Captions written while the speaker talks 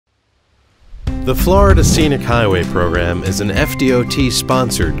The Florida Scenic Highway Program is an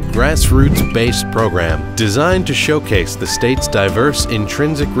FDOT-sponsored, grassroots-based program designed to showcase the state's diverse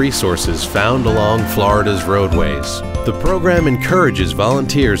intrinsic resources found along Florida's roadways. The program encourages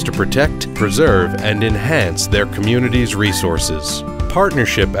volunteers to protect, preserve, and enhance their community's resources.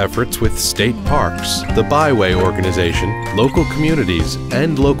 Partnership efforts with state parks, the Byway organization, local communities,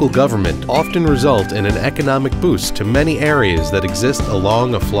 and local government often result in an economic boost to many areas that exist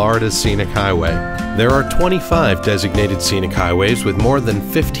along a Florida scenic highway. There are 25 designated scenic highways with more than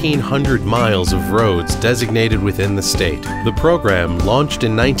 1,500 miles of roads designated within the state. The program, launched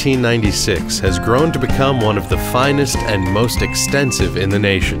in 1996, has grown to become one of the finest and most extensive in the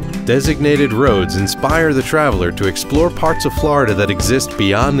nation. Designated roads inspire the traveler to explore parts of Florida that exist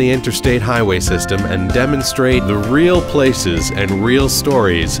beyond the interstate highway system and demonstrate the real places and real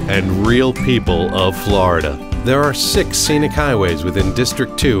stories and real people of Florida. There are 6 scenic highways within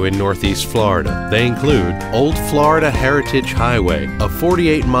District 2 in Northeast Florida. They include Old Florida Heritage Highway, a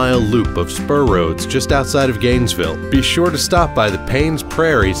 48-mile loop of spur roads just outside of Gainesville. Be sure to stop by the Paynes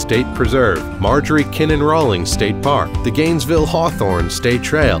Prairie State Preserve, Marjorie Kinnan Rawlings State Park, the Gainesville Hawthorne State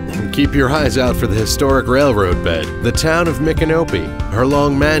Trail, and keep your eyes out for the historic railroad bed, the town of Micanopy, her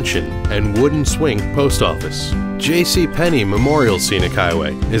long mansion, and Wooden Swing Post Office. J.C. Penney Memorial Scenic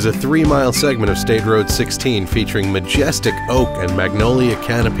Highway is a 3-mile segment of State Road 16 featuring majestic oak and magnolia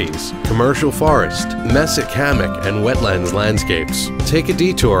canopies, commercial forest, mesic hammock, and wetlands landscapes. Take a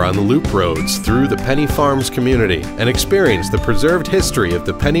detour on the loop roads through the Penney Farms community and experience the preserved history of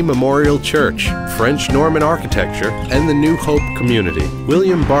the Penney Memorial Church, French Norman architecture, and the New Hope community.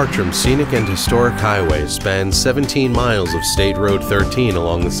 William Bartram Scenic and Historic Highway spans 17 miles of State Road 13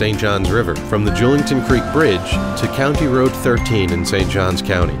 along the St. Johns River, from the Julington Creek Bridge to County Road 13 in St. Johns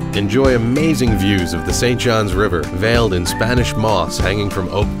County. Enjoy amazing views of the St. Johns River, veiled in Spanish moss hanging from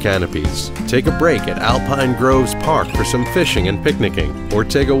oak canopies. Take a break at Alpine Groves Park for some fishing and picnicking, or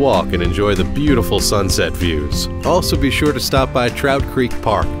take a walk and enjoy the beautiful sunset views. Also be sure to stop by Trout Creek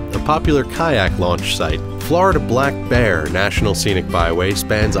Park, a popular kayak launch site. Florida Black Bear National Scenic Byway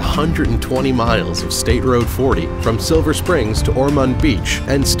spans 120 miles of State Road 40 from Silver Springs to Ormond Beach,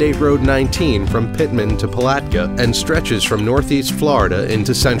 and State Road 19 from Pittman to Palatka, and stretches from Northeast Florida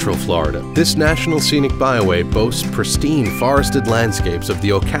into Central Florida. This National Scenic Byway boasts pristine forested landscapes of the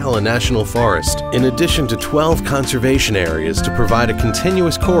Ocala National Forest, in addition to 12 conservation areas to provide a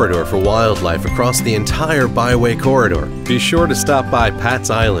continuous corridor for wildlife across the entire Byway corridor. Be sure to stop by Pat's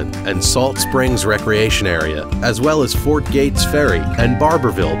Island and Salt Springs Recreation Area, as well as Fort Gates Ferry and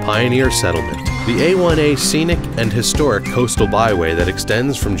Barberville Pioneer Settlement. The A1A Scenic and Historic Coastal Byway that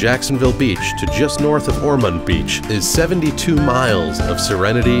extends from Jacksonville Beach to just north of Ormond Beach is 72 miles of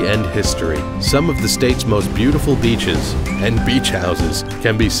serenity and history. Some of the state's most beautiful beaches and beach houses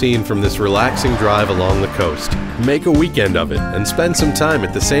can be seen from this relaxing drive along the coast. Make a weekend of it and spend some time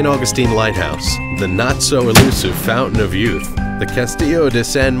at the St. Augustine Lighthouse, the not-so-elusive Fountain of Youth, the Castillo de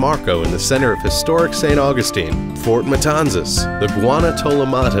San Marco in the center of historic St. Augustine, Fort Matanzas, the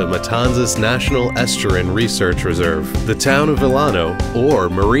Guanatolamata Matanzas National Estuarine Research Reserve, the town of Villano, or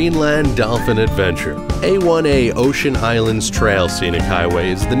Marineland Dolphin Adventure. A1A Ocean Islands Trail Scenic Highway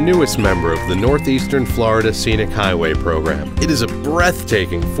is the newest member of the Northeastern Florida Scenic Highway Program. It is a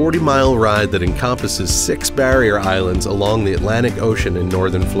breathtaking 40-mile ride that encompasses 6 barrier islands along the Atlantic Ocean in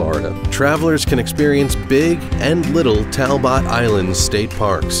northern Florida. Travelers can experience big and little Talbot Island state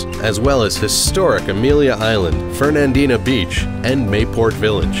parks, as well as historic Amelia Island, Fernandina Beach, and Mayport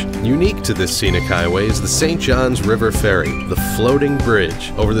Village. Unique to this scenic highway is the St. Johns River Ferry, the floating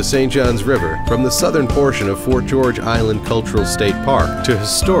bridge over the St. Johns River from the southern portion of Fort George Island Cultural State Park to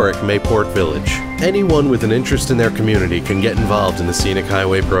historic Mayport Village. Anyone with an interest in their community can get involved in the Scenic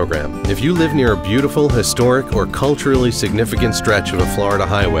Highway Program. If you live near a beautiful, historic, or culturally significant stretch of a Florida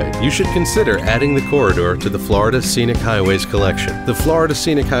highway, you should consider adding the corridor to the Florida Scenic Highways collection. The Florida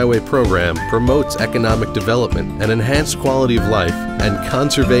Scenic Highway Program promotes economic development and enhanced quality of life and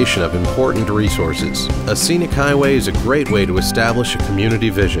conservation of important resources. A scenic highway is a great way to establish a community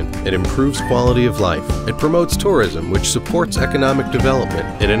vision. It improves quality of life. It promotes tourism, which supports economic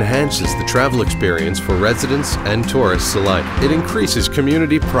development. It enhances the travel experience for residents and tourists alike. It increases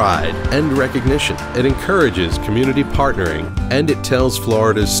community pride and recognition. It encourages community partnering, and it tells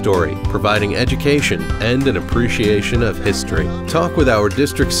Florida's story, providing education and an appreciation of history. Talk with our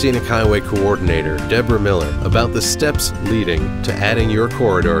District Scenic Highway Coordinator, Deborah Miller, about the steps leading to adding your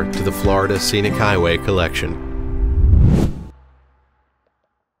corridor to the Florida Scenic Highway collection.